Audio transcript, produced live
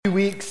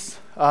weeks,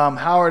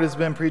 Howard has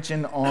been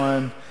preaching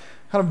on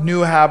kind of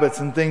new habits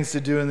and things to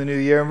do in the new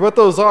year. And what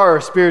those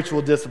are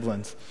spiritual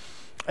disciplines.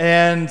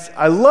 And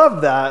I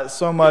love that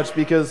so much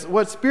because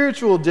what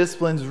spiritual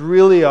disciplines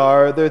really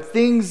are, they're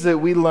things that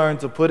we learn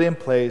to put in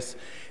place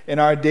in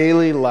our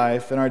daily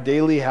life, in our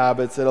daily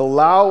habits that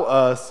allow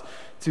us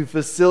to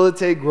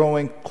facilitate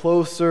growing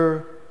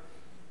closer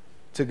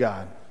to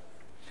God.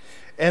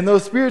 And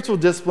those spiritual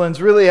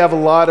disciplines really have a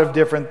lot of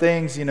different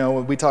things. You know,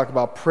 we talk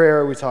about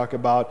prayer, we talk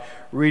about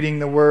reading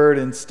the Word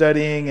and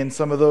studying and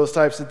some of those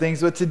types of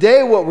things. But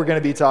today what we're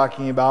going to be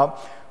talking about,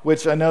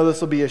 which I know this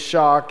will be a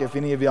shock if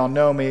any of y'all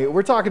know me,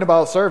 we're talking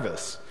about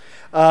service.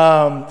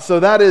 So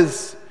that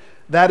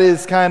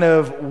is kind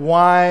of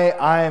why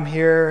I am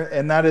here,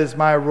 and that is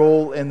my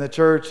role in the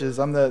church. Is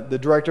I'm the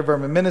director of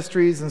urban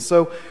ministries, and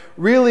so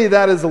really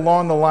that is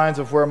along the lines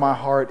of where my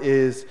heart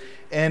is.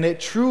 And it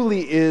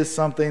truly is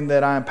something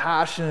that I'm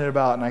passionate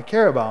about and I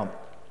care about.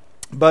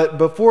 But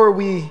before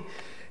we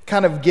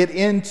kind of get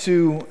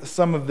into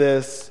some of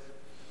this,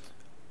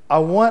 I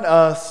want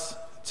us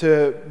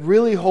to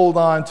really hold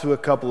on to a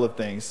couple of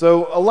things.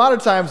 So a lot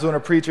of times when a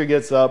preacher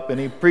gets up and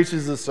he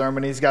preaches a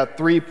sermon, he's got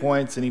 3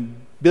 points and he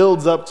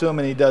builds up to them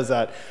and he does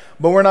that.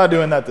 But we're not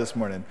doing that this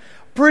morning.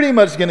 Pretty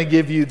much going to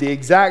give you the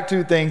exact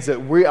 2 things that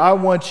I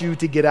want you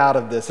to get out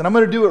of this. And I'm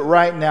going to do it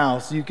right now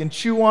so you can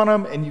chew on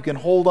them and you can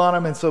hold on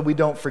them and so we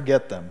don't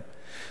forget them.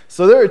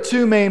 So there are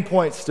 2 main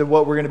points to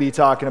what we're going to be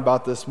talking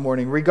about this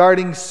morning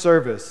regarding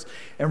service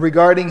and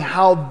regarding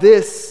how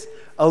this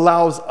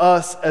allows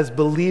us as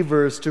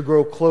believers to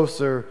grow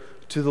closer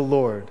to the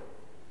Lord.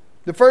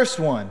 The first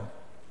one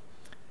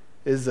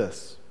is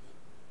this.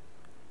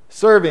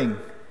 Serving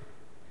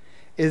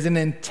is an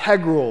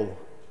integral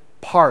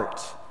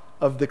part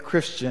of the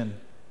Christian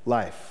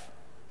life.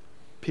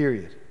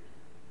 Period.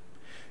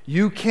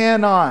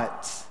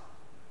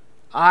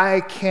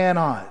 I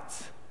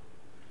cannot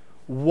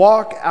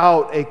walk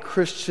out a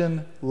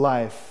Christian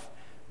life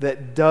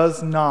that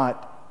does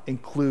not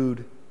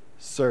include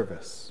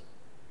service.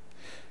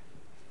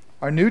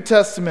 Our New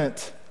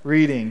Testament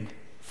reading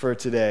for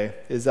today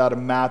is out of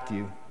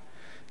Matthew.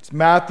 It's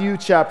Matthew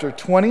chapter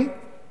 20,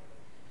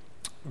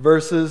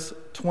 verses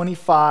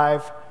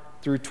 25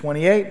 through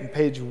 28, and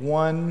page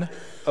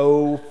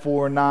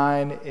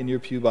 1049 in your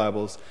pew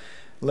Bibles.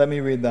 Let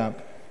me read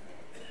that.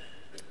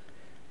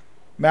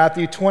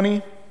 Matthew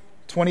 20,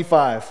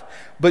 25.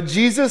 But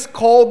Jesus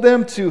called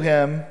them to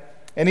him,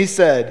 and he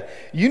said,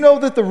 "You know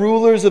that the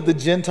rulers of the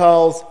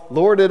Gentiles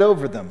lord it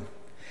over them,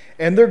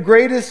 and their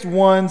greatest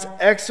ones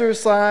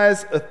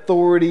exercise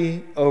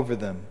authority over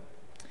them.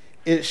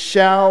 It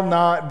shall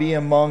not be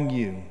among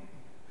you,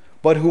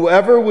 but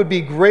whoever would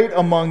be great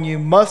among you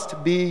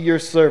must be your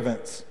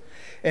servants.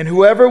 And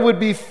whoever would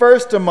be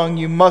first among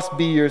you must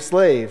be your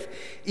slave,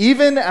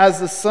 even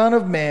as the Son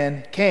of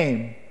Man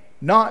came,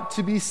 not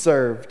to be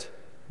served,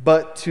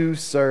 but to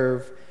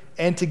serve,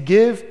 and to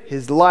give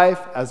his life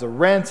as a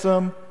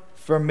ransom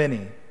for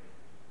many."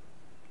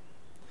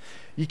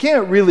 You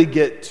can't really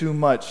get too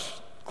much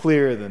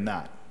clearer than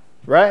that,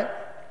 right?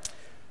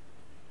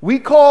 We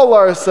call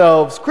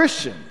ourselves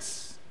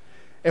Christians,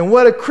 and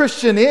what a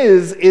Christian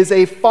is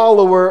a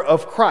follower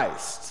of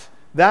Christ.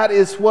 That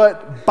is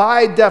what,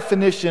 by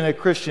definition, a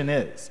Christian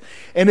is.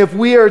 And if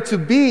we are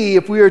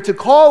to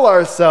call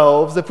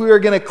ourselves, if we are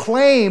going to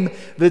claim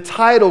the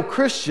title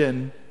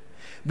Christian,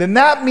 then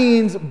that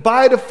means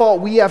by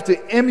default we have to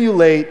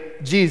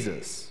emulate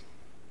Jesus.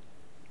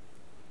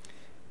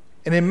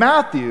 And in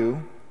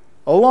Matthew,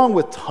 along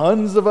with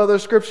tons of other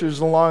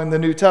scriptures along the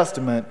New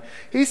Testament,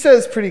 he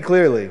says pretty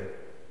clearly,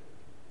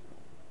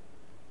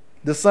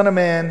 the Son of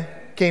Man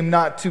came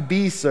not to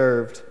be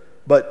served,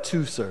 but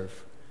to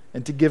serve,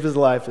 and to give his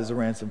life as a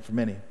ransom for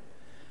many.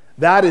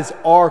 That is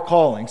our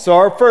calling. So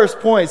our first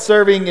point,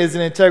 serving is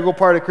an integral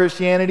part of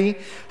Christianity.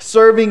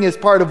 Serving is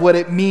part of what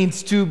it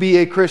means to be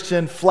a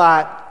Christian,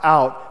 flat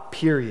out,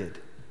 period.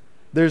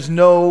 There's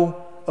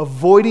no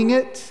avoiding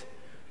it.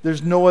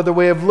 There's no other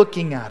way of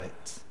looking at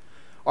it.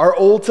 Our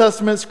Old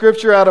Testament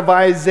scripture out of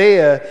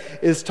Isaiah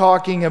is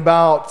talking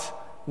about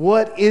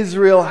what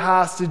Israel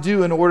has to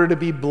do in order to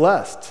be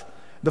blessed.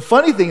 The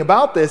funny thing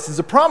about this is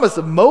the promise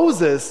of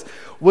Moses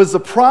was the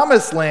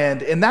promised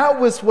land, and that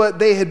was what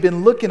they had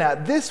been looking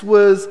at. This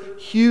was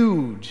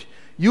huge.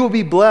 You will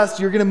be blessed.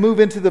 You're going to move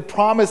into the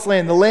promised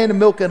land, the land of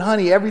milk and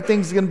honey.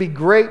 Everything's going to be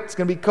great. It's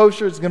going to be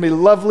kosher. It's going to be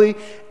lovely.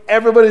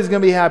 Everybody's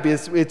going to be happy.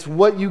 It's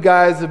what you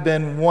guys have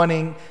been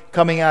wanting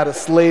coming out of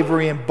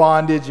slavery and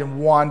bondage and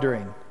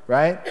wandering,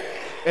 right?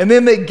 And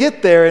then they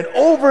get there, and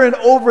over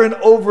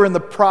in the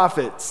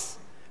prophets,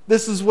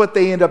 this is what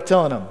they end up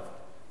telling them.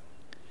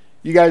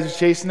 You guys are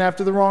chasing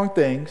after the wrong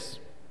things.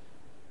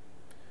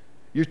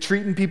 You're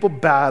treating people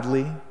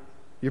badly.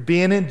 You're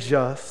being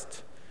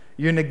unjust.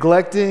 You're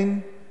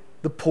neglecting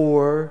the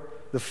poor,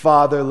 the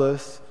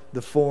fatherless,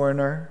 the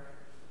foreigner.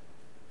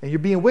 And you're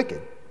being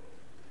wicked.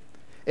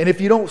 And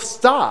if you don't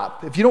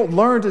stop, if you don't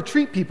learn to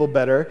treat people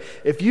better,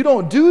 if you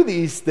don't do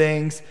these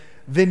things,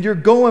 then you're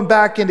going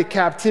back into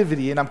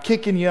captivity and I'm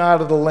kicking you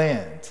out of the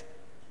land.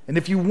 And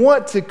if you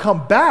want to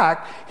come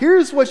back,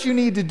 here's what you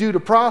need to do to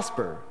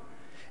prosper.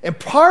 And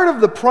part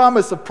of the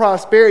promise of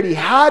prosperity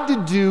had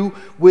to do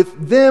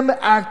with them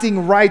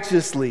acting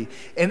righteously.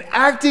 And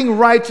acting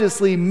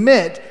righteously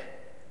meant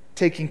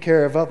taking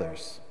care of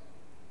others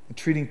and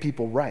treating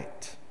people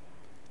right.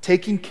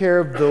 Taking care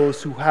of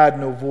those who had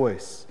no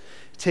voice.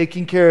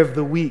 Taking care of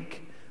the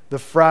weak, the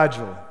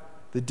fragile,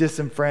 the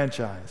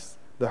disenfranchised,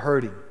 the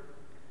hurting.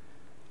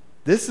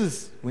 This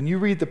is, when you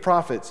read the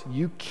prophets,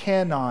 you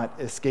cannot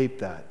escape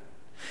that.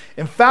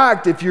 In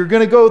fact, if you're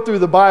going to go through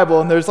the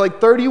Bible, and there's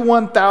like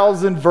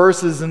 31,000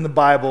 verses in the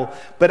Bible,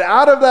 but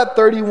out of that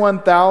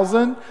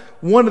 31,000,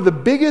 one of the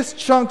biggest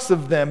chunks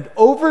of them,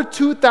 over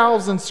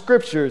 2,000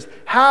 scriptures,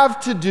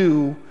 have to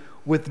do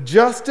with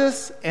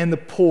justice and the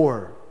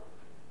poor,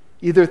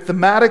 either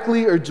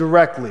thematically or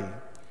directly.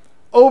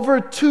 Over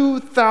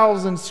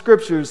 2,000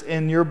 scriptures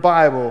in your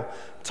Bible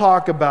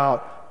talk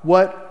about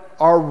what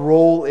our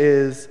role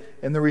is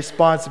and the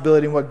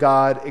responsibility and what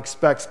God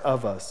expects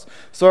of us.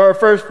 So our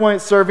first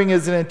point, serving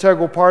is an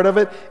integral part of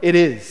it. It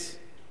is.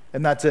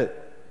 And that's it.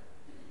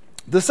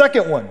 The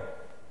second one,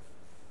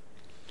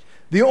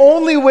 the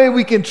only way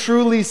we can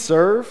truly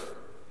serve,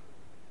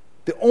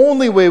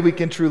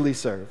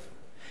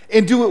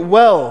 and do it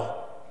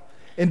well,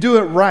 and do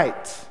it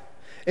right,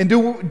 and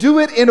do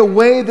it in a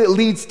way that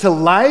leads to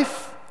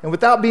life, and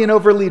without being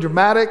overly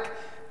dramatic,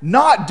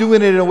 not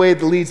doing it in a way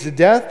that leads to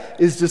death,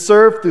 is to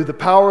serve through the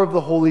power of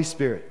the Holy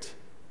Spirit.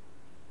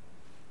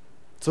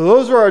 So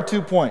those are our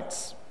 2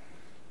 points.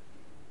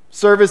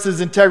 Service is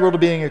integral to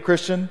being a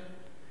Christian,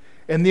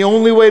 and the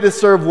only way to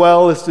serve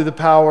well is through the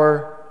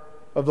power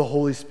of the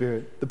Holy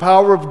Spirit, the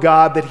power of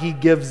God that He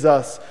gives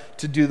us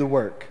to do the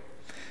work.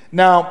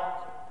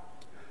 Now,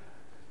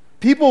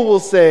 people will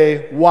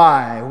say,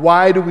 why?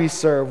 Why do we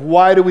serve?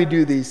 Why do we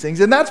do these things?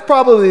 And that's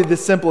probably the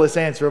simplest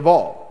answer of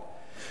all.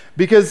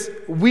 Because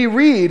we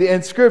read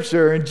in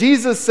Scripture, and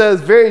Jesus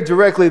says very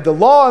directly, the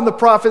law and the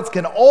prophets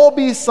can all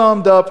be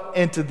summed up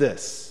into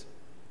this.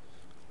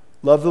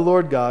 Love the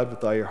Lord God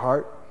with all your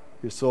heart,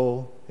 your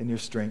soul, and your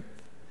strength.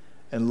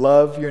 And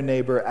love your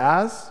neighbor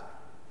as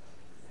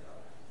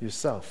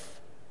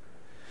yourself.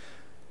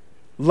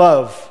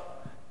 Love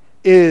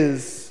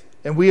is,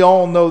 and we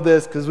all know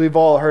this because we've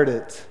all heard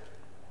it,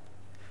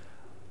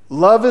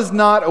 love is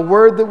not a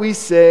word that we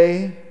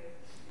say.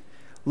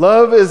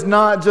 Love is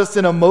not just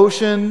an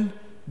emotion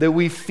that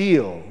we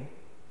feel.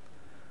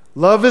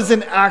 Love is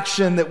an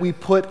action that we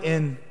put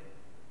into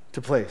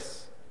place.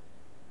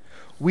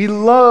 We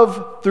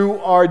love through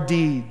our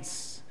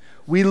deeds.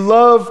 We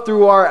love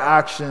through our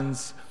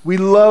actions. We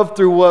love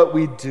through what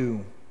we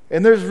do.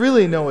 And there's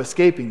really no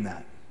escaping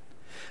that.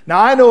 Now,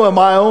 I know in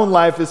my own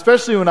life,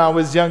 especially when I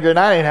was younger, and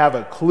I didn't have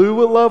a clue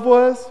what love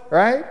was,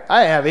 right?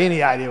 I didn't have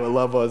any idea what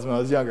love was when I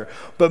was younger.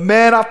 But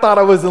man, I thought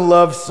I was in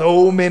love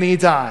so many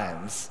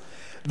times.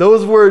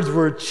 Those words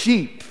were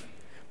cheap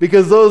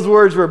because those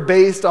words were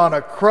based on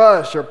a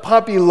crush or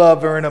puppy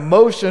love or an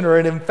emotion or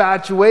an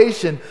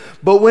infatuation.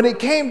 But when it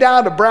came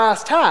down to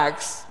brass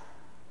tacks,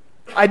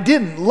 I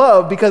didn't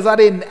love because I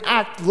didn't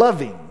act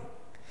loving.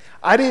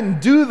 I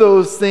didn't do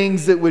those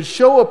things that would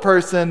show a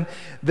person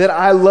that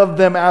I love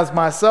them as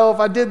myself.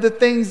 I did the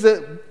things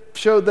that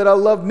showed that I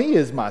love me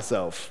as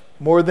myself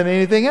more than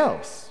anything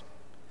else.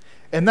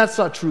 And that's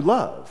not true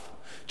love.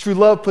 True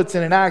love puts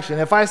in an action.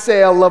 If I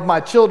say I love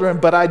my children,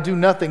 but I do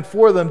nothing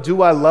for them,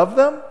 do I love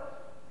them?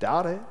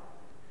 Doubt it.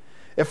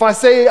 If I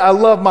say I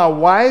love my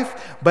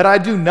wife, but I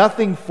do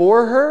nothing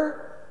for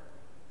her,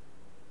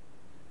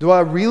 do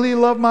I really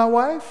love my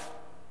wife?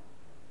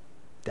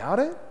 Doubt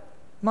it.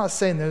 I'm not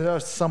saying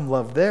there's some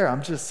love there.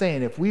 I'm just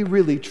saying if we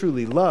really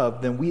truly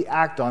love, then we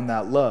act on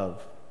that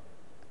love.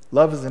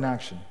 Love is an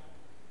action.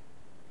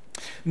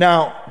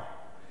 Now,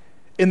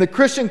 in the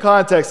Christian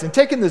context, and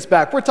taking this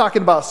back, we're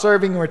talking about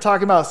serving, and we're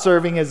talking about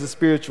serving as a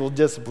spiritual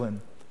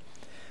discipline.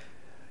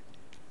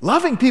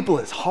 Loving people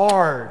is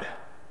hard,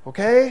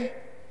 okay?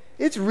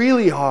 It's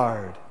really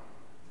hard.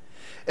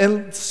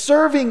 And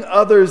serving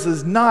others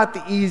is not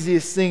the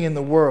easiest thing in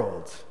the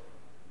world.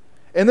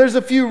 And there's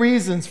a few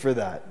reasons for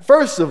that.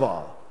 First of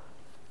all,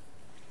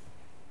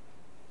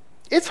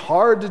 it's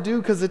hard to do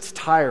because it's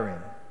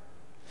tiring.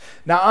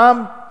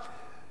 Now,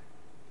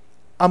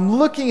 I'm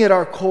looking at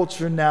our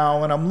culture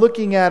now, and I'm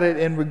looking at it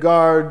in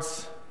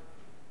regards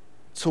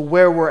to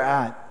where we're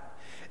at.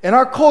 And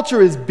our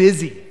culture is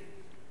busy.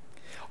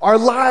 Our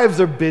lives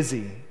are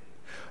busy.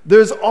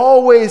 There's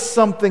always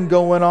something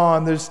going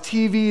on. There's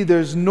TV,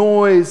 there's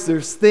noise,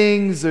 there's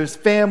things, there's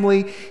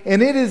family,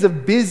 and it is a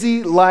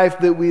busy life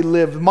that we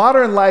live.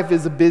 Modern life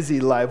is a busy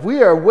life.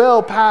 We are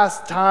well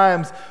past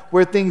times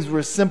where things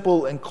were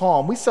simple and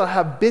calm. We still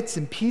have bits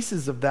and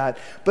pieces of that,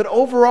 but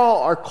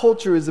overall, our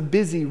culture is a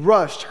busy,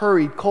 rushed,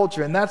 hurried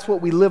culture, and that's what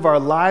we live our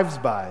lives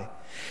by.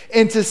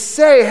 And to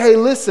say, hey,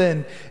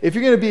 listen, if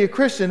you're going to be a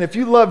Christian, if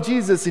you love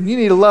Jesus and you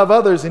need to love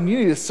others and you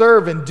need to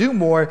serve and do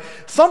more,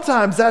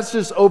 sometimes that's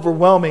just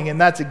overwhelming and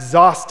that's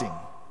exhausting.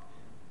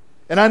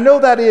 And I know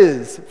that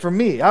is for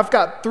me. I've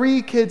got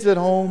 3 kids at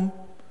home.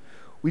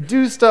 We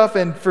do stuff,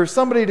 and for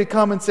somebody to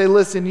come and say,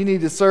 listen, you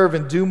need to serve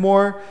and do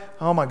more,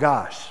 oh my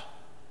gosh.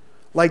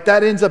 Like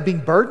that ends up being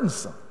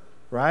burdensome,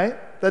 right?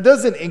 That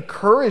doesn't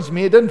encourage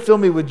me. It doesn't fill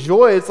me with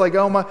joy. It's like,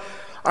 oh my,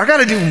 I got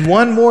to do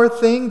one more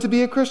thing to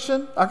be a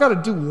Christian? I got to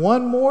do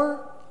one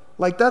more?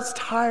 Like that's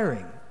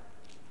tiring.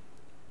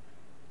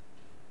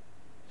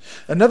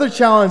 Another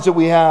challenge that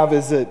we have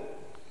is that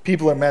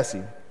people are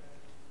messy.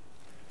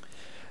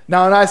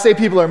 Now, when I say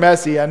people are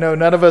messy, I know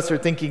none of us are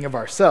thinking of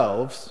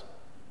ourselves,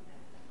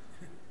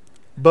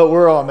 but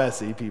we're all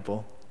messy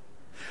people.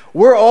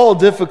 We're all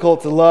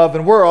difficult to love,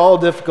 and we're all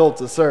difficult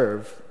to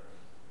serve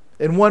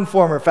in one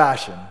form or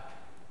fashion.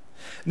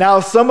 Now,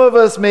 some of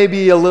us may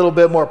be a little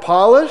bit more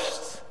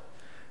polished.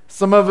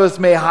 Some of us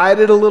may hide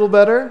it a little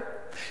better.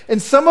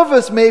 And some of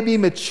us may be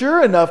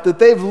mature enough that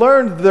they've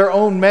learned their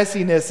own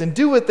messiness and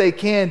do what they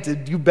can to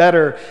do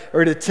better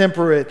or to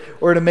temper it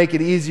or to make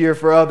it easier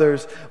for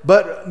others.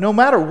 But no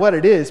matter what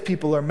it is,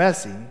 people are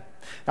messy.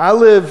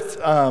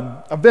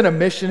 I've been a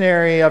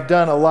missionary. I've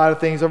done a lot of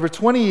things. Over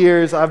 20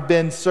 years, I've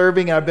been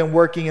serving and I've been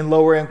working in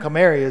lower income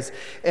areas.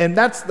 And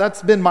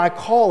that's been my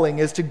calling,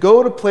 is to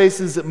go to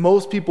places that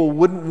most people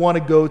wouldn't want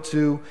to go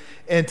to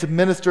and to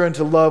minister and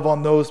to love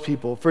on those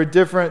people for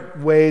different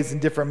ways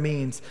and different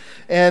means.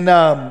 And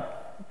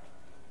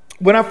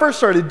when I first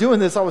started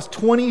doing this, I was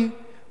 20.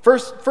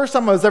 First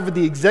time I was ever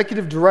the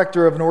executive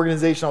director of an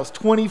organization, I was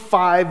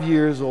 25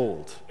 years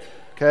old.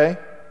 Okay?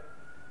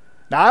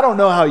 Now, I don't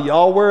know how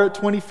y'all were at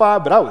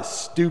 25, but I was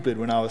stupid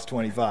when I was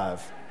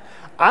 25.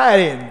 I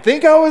didn't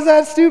think I was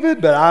that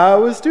stupid, but I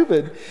was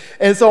stupid.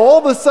 And so all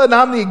of a sudden,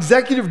 I'm the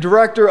executive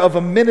director of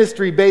a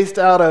ministry based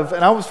out of,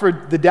 and I was for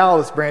the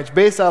Dallas branch,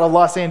 based out of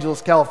Los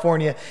Angeles,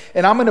 California.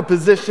 And I'm in a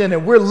position,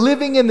 and we're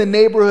living in the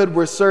neighborhood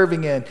we're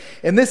serving in.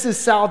 And this is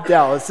South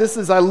Dallas.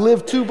 I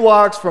live 2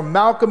 blocks from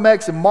Malcolm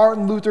X and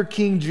Martin Luther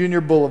King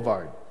Jr.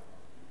 Boulevard.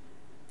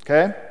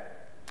 Okay?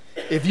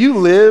 If you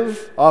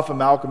live off of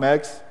Malcolm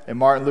X and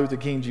Martin Luther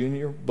King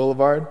Jr.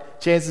 Boulevard,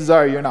 chances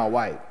are you're not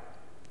white.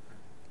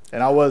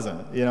 And I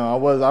wasn't. I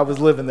was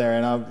living there,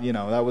 and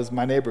that was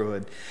my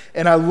neighborhood.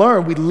 And I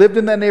learned, we lived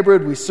in that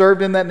neighborhood, we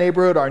served in that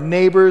neighborhood, our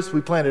neighbors, we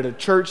planted a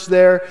church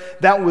there.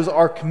 That was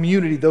our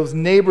community. Those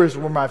neighbors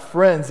were my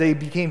friends. They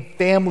became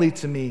family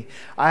to me.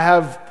 I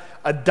have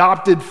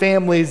adopted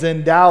families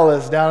in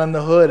Dallas, down in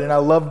the hood, and I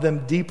love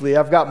them deeply.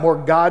 I've got more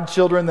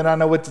godchildren than I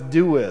know what to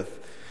do with.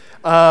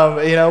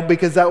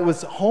 Because that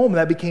was home,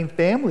 that became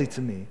family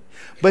to me.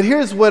 But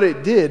here's what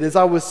it did, is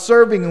I was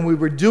serving and we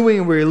were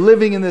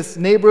living in this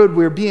neighborhood,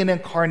 we were being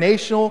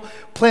incarnational,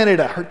 planted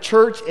a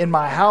church in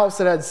my house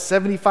that had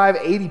 75,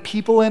 80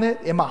 people in it,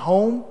 in my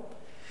home.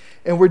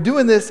 And we're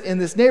doing this in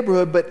this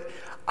neighborhood, but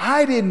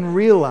I didn't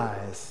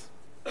realize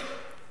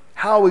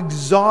how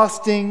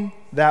exhausting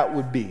that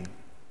would be.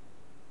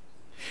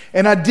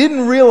 And I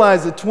didn't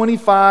realize at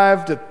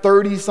 25 to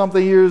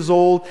 30-something years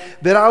old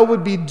that I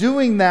would be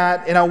doing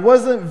that, and I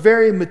wasn't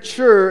very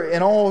mature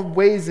in all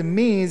ways and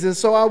means. And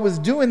so I was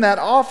doing that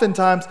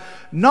oftentimes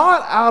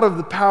not out of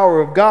the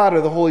power of God or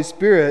the Holy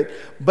Spirit,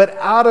 but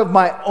out of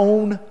my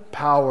own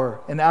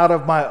power and out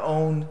of my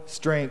own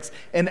strengths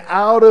and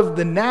out of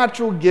the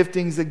natural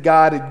giftings that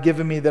God had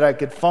given me that I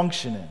could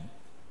function in.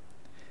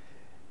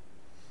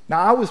 Now,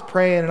 I was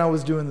praying and I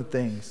was doing the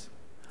things,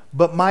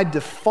 but my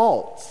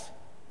default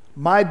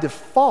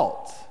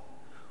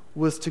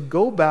was to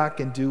go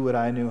back and do what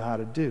I knew how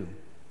to do.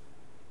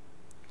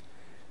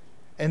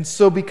 And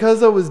so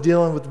because I was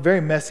dealing with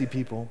very messy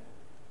people,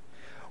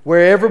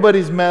 where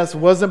everybody's mess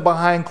wasn't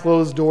behind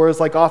closed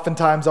doors like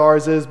oftentimes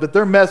ours is, but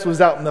their mess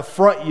was out in the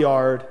front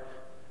yard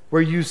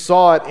where you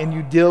saw it and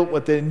you dealt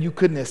with it and you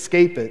couldn't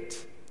escape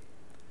it,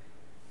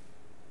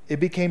 it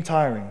became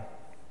tiring.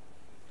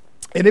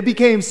 And it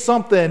became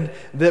something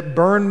that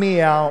burned me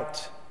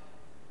out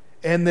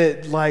and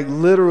that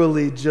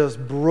literally just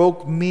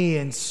broke me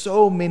in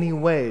so many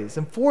ways.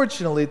 And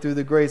fortunately, through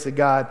the grace of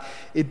God,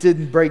 it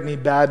didn't break me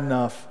bad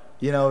enough,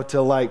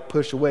 to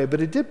push away.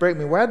 But it did break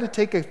me where I had to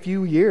take a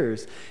few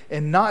years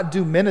and not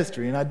do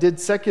ministry. And I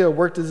did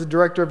worked as a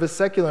director of a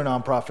secular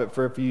nonprofit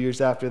for a few years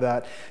after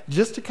that,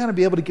 just to kind of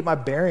be able to get my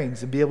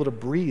bearings and be able to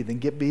breathe and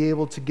be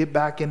able to get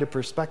back into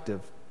perspective.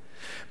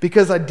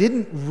 Because I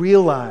didn't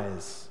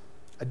realize,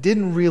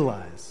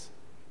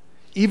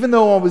 even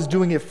though I was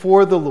doing it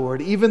for the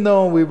Lord, even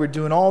though we were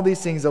doing all these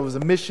things, I was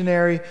a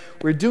missionary,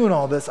 we were doing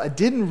all this, I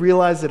didn't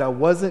realize that I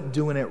wasn't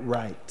doing it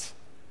right.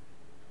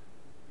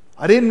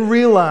 I didn't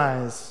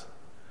realize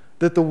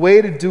that the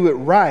way to do it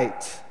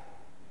right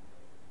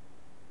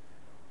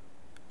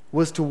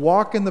was to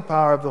walk in the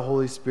power of the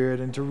Holy Spirit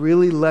and to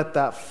really let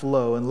that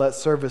flow and let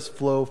service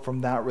flow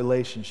from that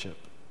relationship.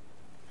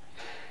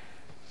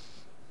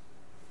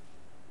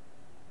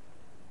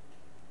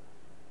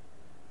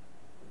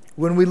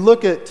 When we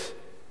look at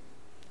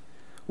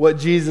what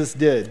Jesus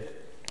did,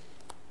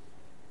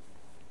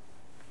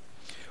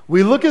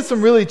 we look at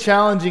some really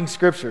challenging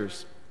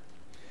scriptures.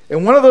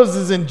 And one of those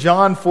is in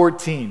John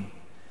 14.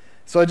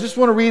 So I just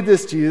want to read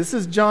this to you. This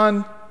is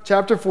John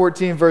chapter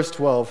 14, verse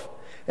 12.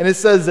 And it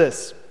says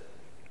this: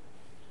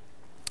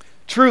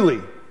 Truly,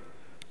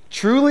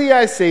 Truly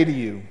I say to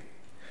you,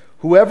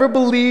 whoever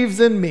believes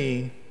in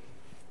me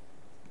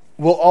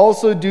will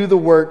also do the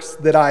works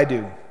that I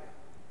do.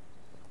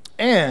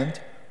 And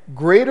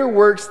greater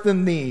works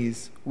than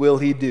these will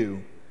he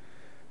do,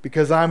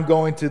 because I'm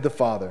going to the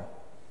Father.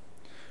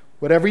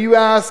 Whatever you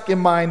ask in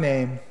my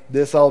name,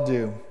 this I'll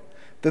do,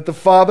 that the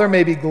Father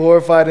may be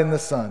glorified in the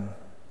Son.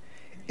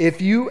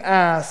 If you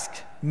ask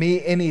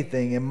me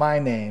anything in my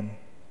name,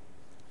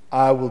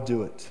 I will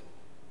do it.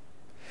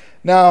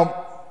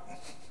 Now,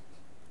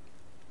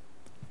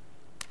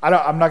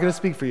 I'm not going to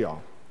speak for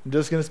y'all. I'm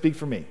just going to speak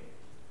for me.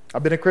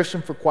 I've been a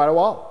Christian for quite a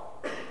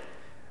while.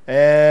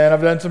 And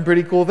I've done some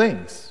pretty cool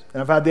things.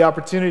 And I've had the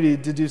opportunity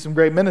to do some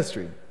great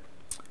ministry.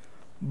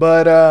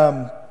 But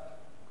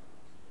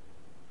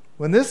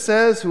when this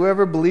says,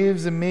 whoever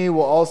believes in me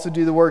will also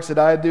do the works that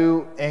I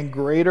do, and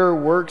greater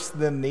works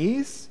than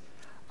these,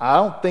 I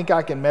don't think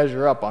I can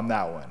measure up on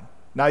that one.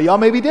 Now, y'all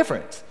may be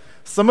different.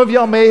 Some of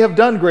y'all may have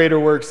done greater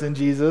works than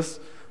Jesus,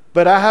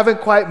 but I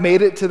haven't quite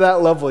made it to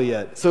that level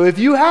yet. So if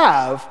you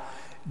have,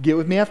 get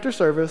with me after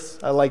service.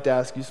 I'd like to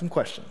ask you some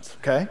questions,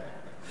 okay?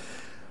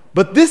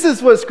 But this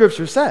is what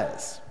Scripture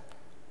says.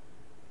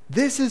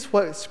 This is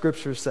what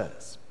Scripture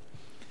says.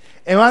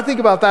 And when I think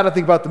about that, I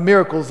think about the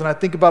miracles, and I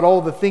think about all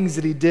the things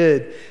that he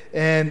did,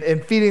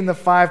 and feeding the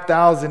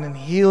 5,000 and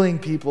healing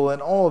people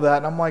and all of that.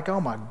 And I'm like,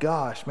 oh my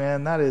gosh,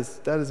 man, that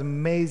is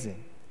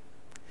amazing.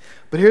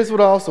 But here's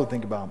what I also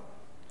think about.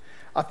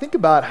 I think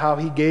about how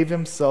he gave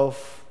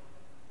himself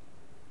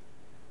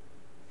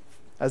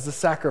as a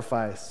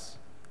sacrifice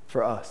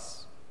for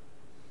us.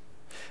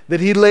 That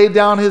he laid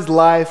down his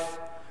life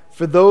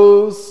for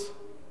those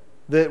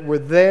that were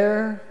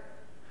there,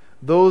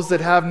 those that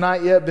have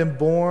not yet been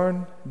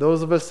born,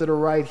 those of us that are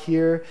right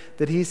here,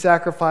 that he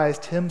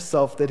sacrificed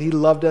himself, that he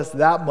loved us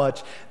that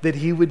much, that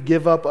he would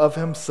give up of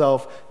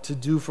himself to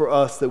do for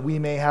us, that we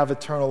may have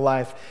eternal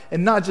life.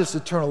 And not just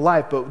eternal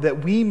life, but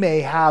that we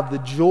may have the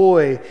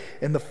joy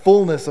and the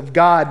fullness of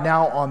God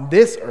now on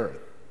this earth.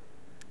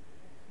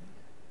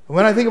 And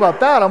when I think about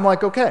that, I'm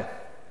like, okay,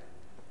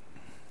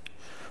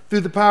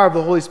 through the power of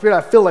the Holy Spirit,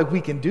 I feel like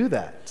we can do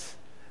that.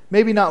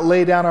 Maybe not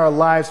lay down our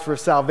lives for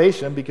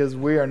salvation because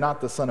we are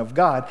not the Son of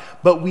God,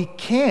 but we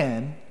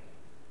can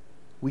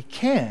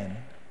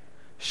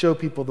show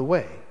people the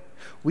way.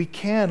 We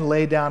can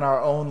lay down our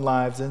own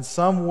lives in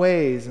some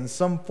ways, in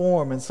some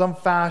form, in some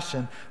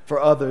fashion for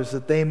others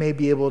that they may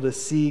be able to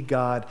see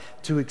God,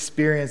 to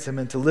experience Him,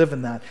 and to live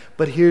in that.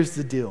 But here's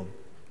the deal.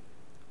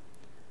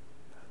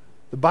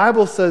 The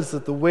Bible says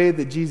that the way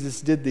that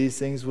Jesus did these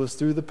things was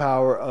through the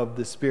power of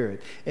the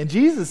Spirit. And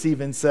Jesus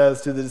even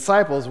says to the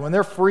disciples when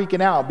they're freaking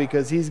out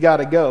because he's got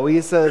to go, he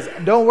says,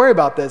 don't worry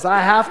about this, I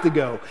have to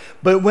go.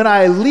 But when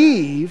I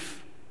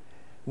leave,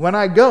 when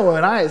I go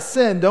and I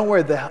ascend, don't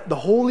worry, the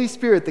Holy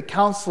Spirit, the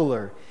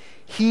counselor,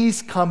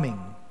 he's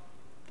coming.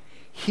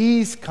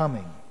 He's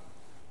coming.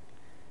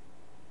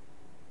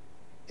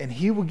 And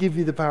he will give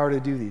you the power to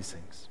do these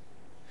things.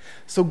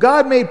 So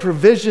God made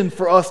provision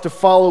for us to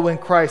follow in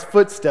Christ's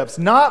footsteps,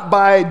 not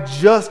by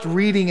just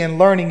reading and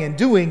learning and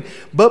doing,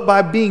 but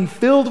by being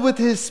filled with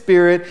His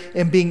Spirit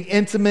and being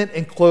intimate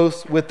and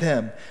close with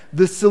Him.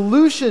 The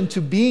solution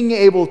to being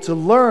able to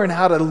learn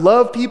how to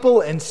love people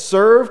and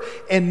serve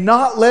and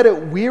not let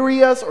it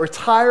weary us or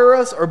tire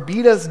us or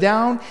beat us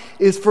down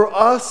is for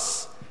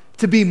us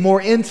to be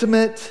more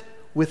intimate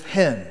with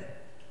Him.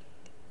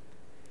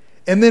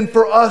 And then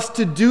for us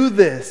to do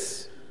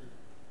this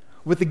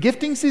with the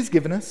giftings He's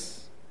given us,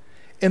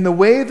 in the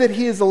way that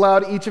He has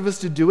allowed each of us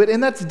to do it,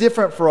 and that's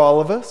different for all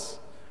of us.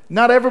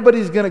 Not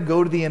everybody's going to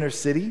go to the inner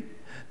city.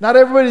 Not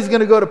everybody's going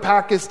to go to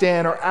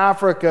Pakistan or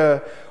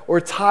Africa or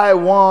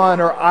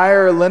Taiwan or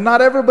Ireland.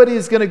 Not everybody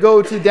is going to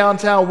go to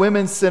Downtown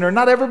Women's Center.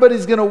 Not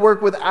everybody's going to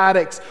work with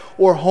addicts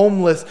or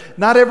homeless.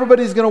 Not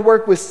everybody's going to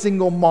work with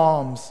single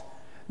moms.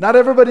 Not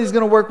everybody's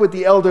going to work with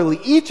the elderly.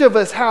 Each of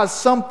us has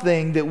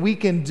something that we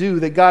can do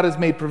that God has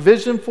made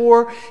provision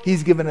for.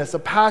 He's given us a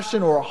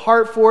passion or a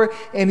heart for it,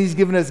 and He's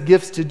given us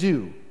gifts to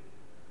do.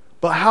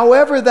 But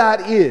however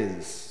that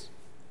is,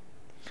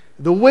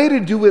 the way to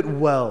do it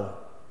well,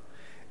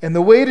 and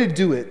the way to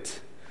do it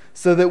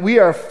so that we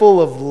are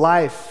full of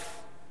life,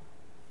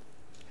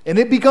 and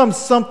it becomes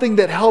something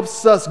that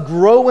helps us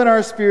grow in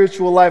our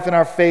spiritual life and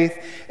our faith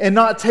and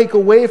not take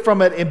away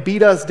from it and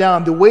beat us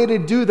down. The way to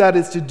do that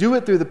is to do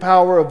it through the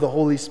power of the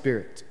Holy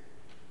Spirit.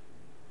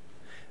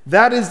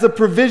 That is the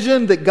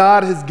provision that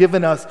God has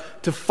given us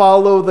to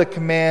follow the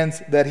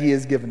commands that He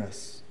has given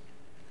us.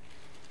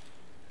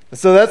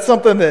 So that's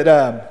something that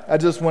I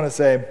just want to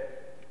say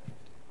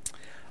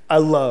I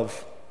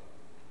love.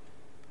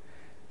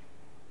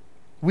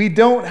 We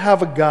don't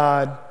have a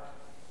God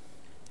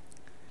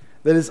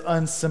that is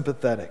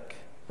unsympathetic,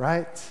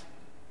 right?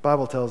 The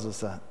Bible tells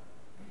us that.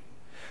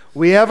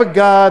 We have a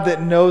God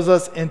that knows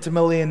us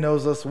intimately and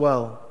knows us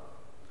well.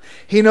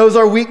 He knows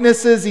our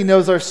weaknesses. He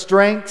knows our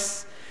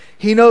strengths.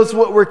 He knows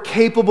what we're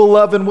capable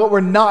of and what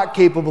we're not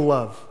capable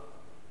of.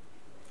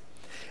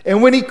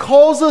 And when He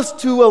calls us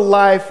to a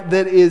life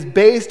that is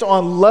based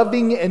on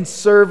loving and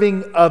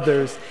serving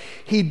others,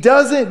 He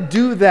doesn't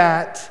do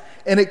that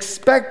and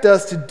expect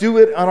us to do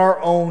it on our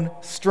own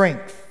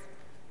strength.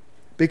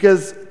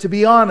 Because, to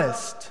be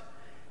honest,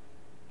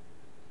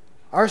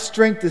 our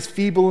strength is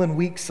feeble and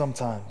weak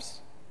sometimes.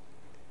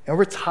 And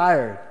we're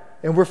tired,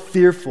 and we're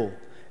fearful,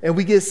 and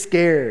we get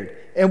scared,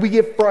 and we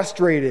get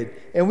frustrated,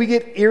 and we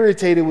get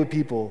irritated with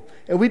people,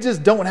 and we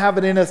just don't have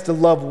it in us to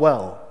love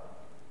well.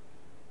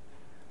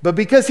 But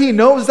because He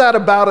knows that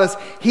about us,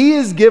 He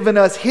has given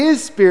us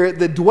His Spirit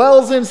that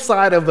dwells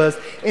inside of us,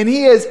 and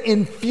He has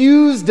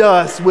infused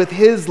us with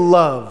His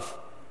love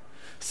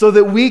so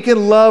that we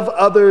can love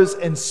others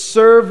and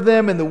serve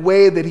them in the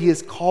way that He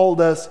has called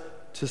us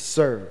to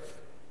serve.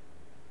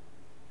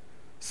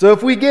 So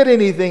if we get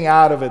anything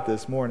out of it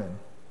this morning,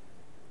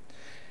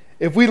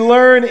 if we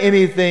learn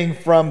anything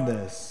from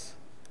this,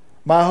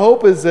 my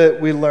hope is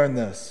that we learn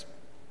this.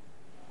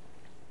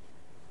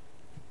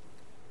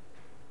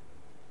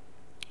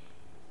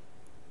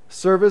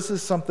 Service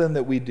is something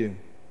that we do,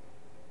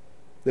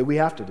 that we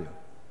have to do.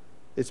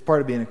 It's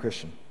part of being a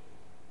Christian.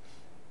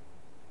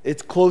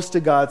 It's close to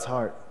God's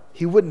heart.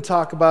 He wouldn't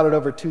talk about it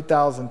over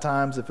 2,000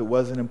 times if it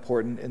wasn't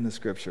important in the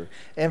Scripture.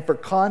 And for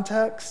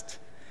context,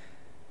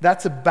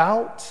 that's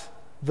about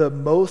the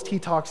most He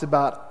talks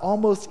about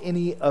almost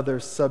any other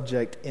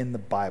subject in the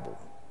Bible,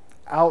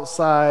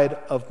 outside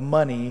of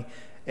money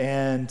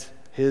and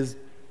His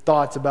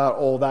thoughts about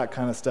all that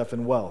kind of stuff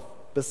and wealth.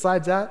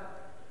 Besides that,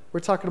 we're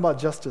talking about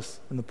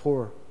justice and the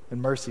poor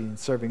and mercy and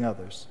serving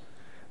others.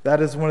 That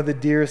is one of the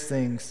dearest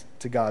things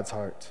to God's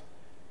heart.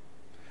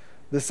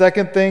 The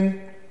second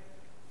thing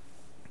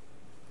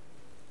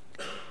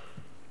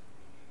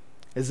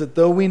is that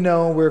though we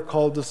know we're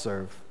called to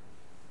serve,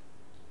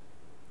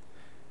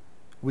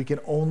 we can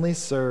only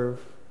serve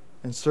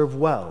and serve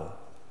well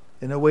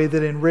in a way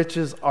that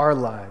enriches our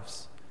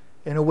lives,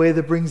 in a way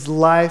that brings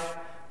life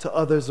to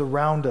others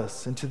around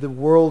us and to the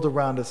world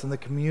around us and the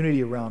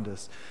community around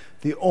us.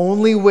 The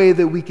only way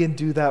that we can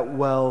do that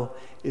well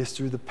is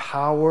through the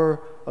power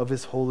of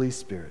His Holy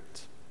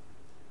Spirit.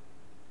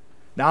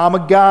 Now, I'm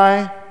a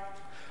guy,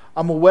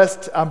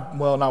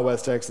 not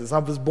West Texas. I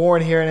was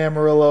born here in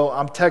Amarillo.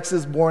 I'm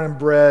Texas born and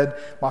bred.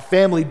 My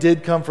family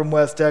did come from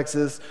West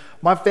Texas.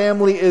 My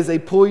family is a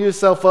pull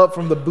yourself up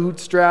from the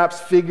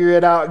bootstraps, figure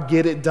it out,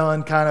 get it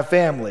done kind of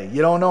family.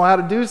 You don't know how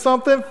to do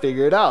something?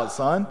 Figure it out,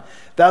 son.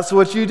 That's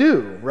what you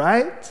do,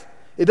 right?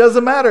 It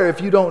doesn't matter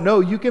if you don't know.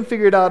 You can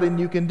figure it out and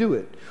you can do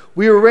it.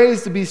 We were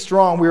raised to be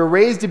strong. We were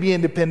raised to be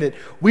independent.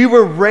 We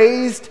were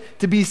raised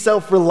to be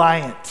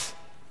self-reliant.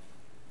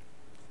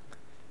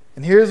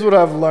 And here's what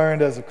I've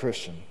learned as a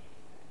Christian.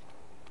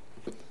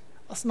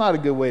 That's not a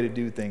good way to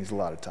do things a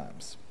lot of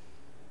times.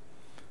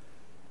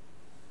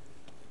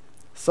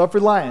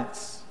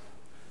 Self-reliance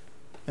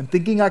and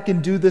thinking I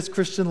can do this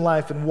Christian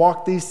life and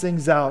walk these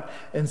things out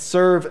and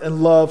serve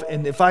and love.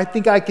 And if I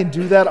think I can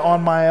do that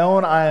on my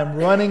own, I am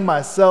running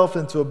myself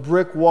into a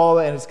brick wall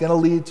and it's going to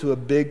lead to a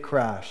big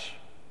crash.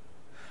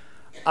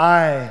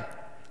 I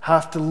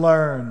have to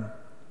learn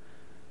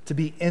to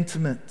be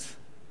intimate,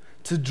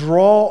 to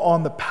draw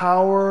on the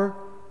power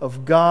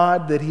of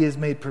God that He has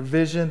made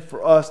provision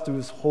for us through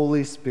His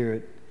Holy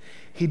Spirit.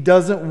 He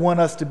doesn't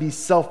want us to be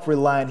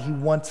self-reliant. He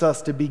wants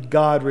us to be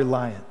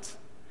God-reliant.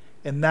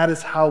 And that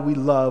is how we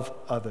love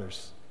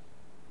others.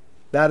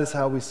 That is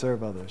how we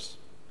serve others.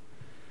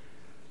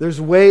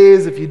 There's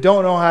ways, if you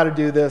don't know how to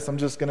do this, I'm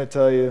just going to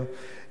tell you,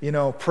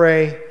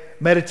 pray,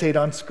 meditate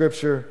on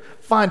Scripture,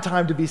 find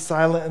time to be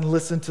silent and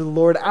listen to the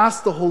Lord.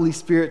 Ask the Holy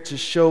Spirit to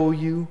show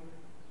you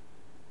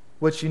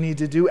what you need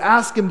to do.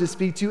 Ask Him to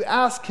speak to you.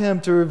 Ask Him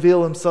to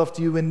reveal Himself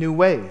to you in new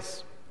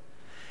ways.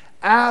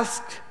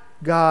 Ask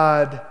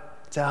God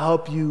to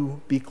help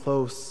you be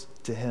close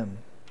to Him,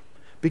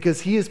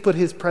 because He has put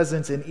His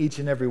presence in each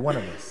and every one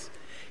of us.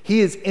 He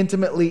is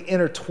intimately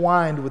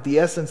intertwined with the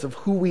essence of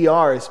who we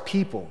are as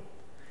people.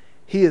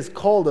 He has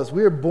called us.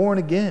 We are born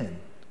again.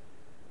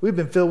 We've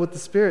been filled with the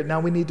Spirit. Now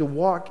we need to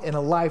walk in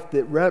a life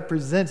that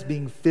represents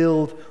being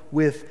filled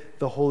with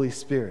the Holy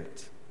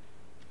Spirit.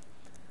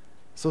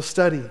 So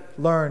study,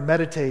 learn,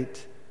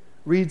 meditate,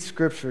 read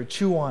Scripture,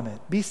 chew on it.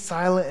 Be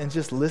silent and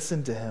just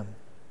listen to Him.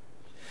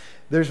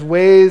 There's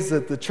ways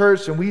that the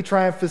church, and we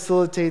try and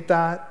facilitate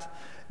that.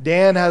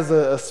 Dan has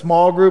a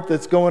small group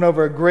that's going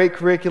over a great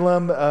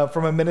curriculum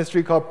from a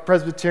ministry called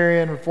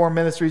Presbyterian Reformed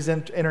Ministries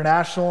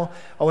International.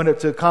 I went up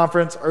to a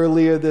conference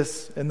earlier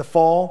in the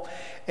fall,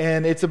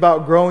 and it's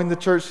about growing the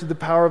church through the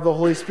power of the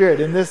Holy Spirit.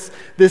 And this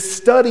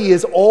study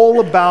is all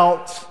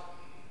about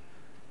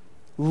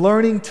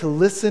learning to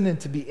listen and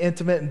to be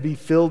intimate and be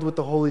filled with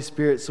the Holy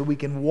Spirit so we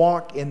can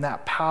walk in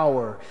that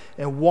power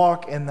and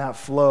walk in that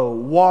flow,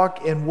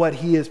 walk in what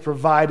He has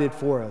provided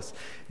for us.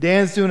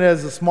 Dan's doing it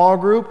as a small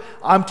group.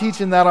 I'm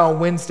teaching that on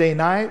Wednesday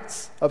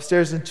nights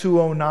upstairs in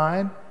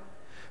 209.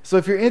 So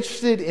if you're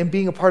interested in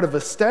being a part of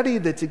a study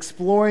that's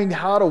exploring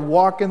how to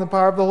walk in the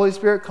power of the Holy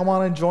Spirit, come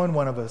on and join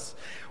one of us.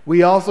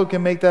 We also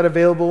can make that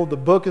available. The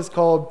book is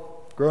called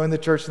Growing the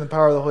Church in the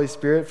Power of the Holy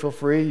Spirit. Feel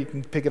free. You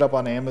can pick it up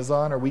on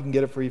Amazon, or we can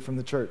get it free from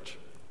the church.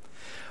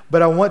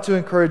 But I want to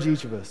encourage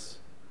each of us.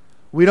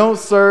 We don't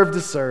serve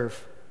to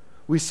serve.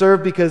 We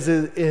serve because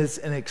it is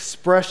an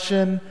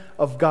expression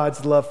of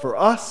God's love for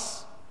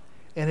us,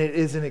 and it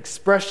is an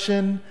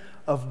expression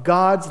of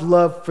God's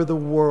love for the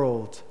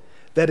world.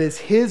 That is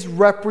His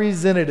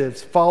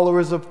representatives,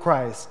 followers of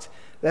Christ.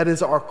 That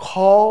is our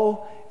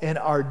call and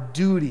our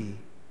duty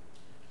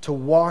to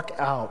walk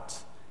out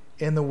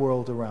in the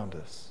world around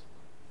us.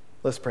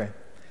 Let's pray.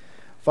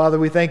 Father,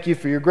 we thank you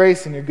for your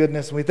grace and your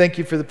goodness, and we thank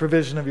you for the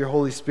provision of your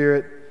Holy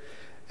Spirit.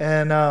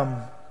 And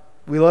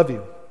we love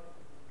you.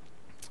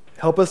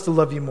 Help us to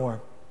love you more.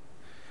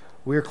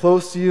 We are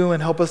close to you,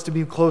 and help us to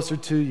be closer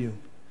to you.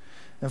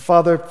 And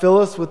Father, fill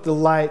us with the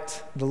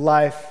light, the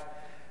life,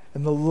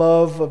 and the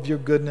love of your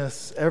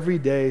goodness every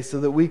day so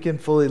that we can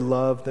fully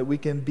love, that we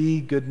can be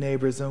good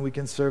neighbors, and we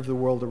can serve the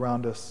world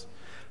around us.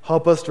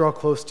 Help us draw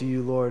close to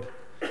you, Lord,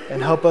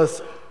 and help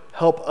us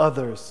help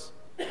others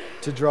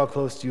to draw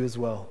close to you as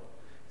well.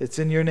 It's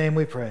in your name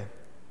we pray.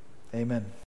 Amen.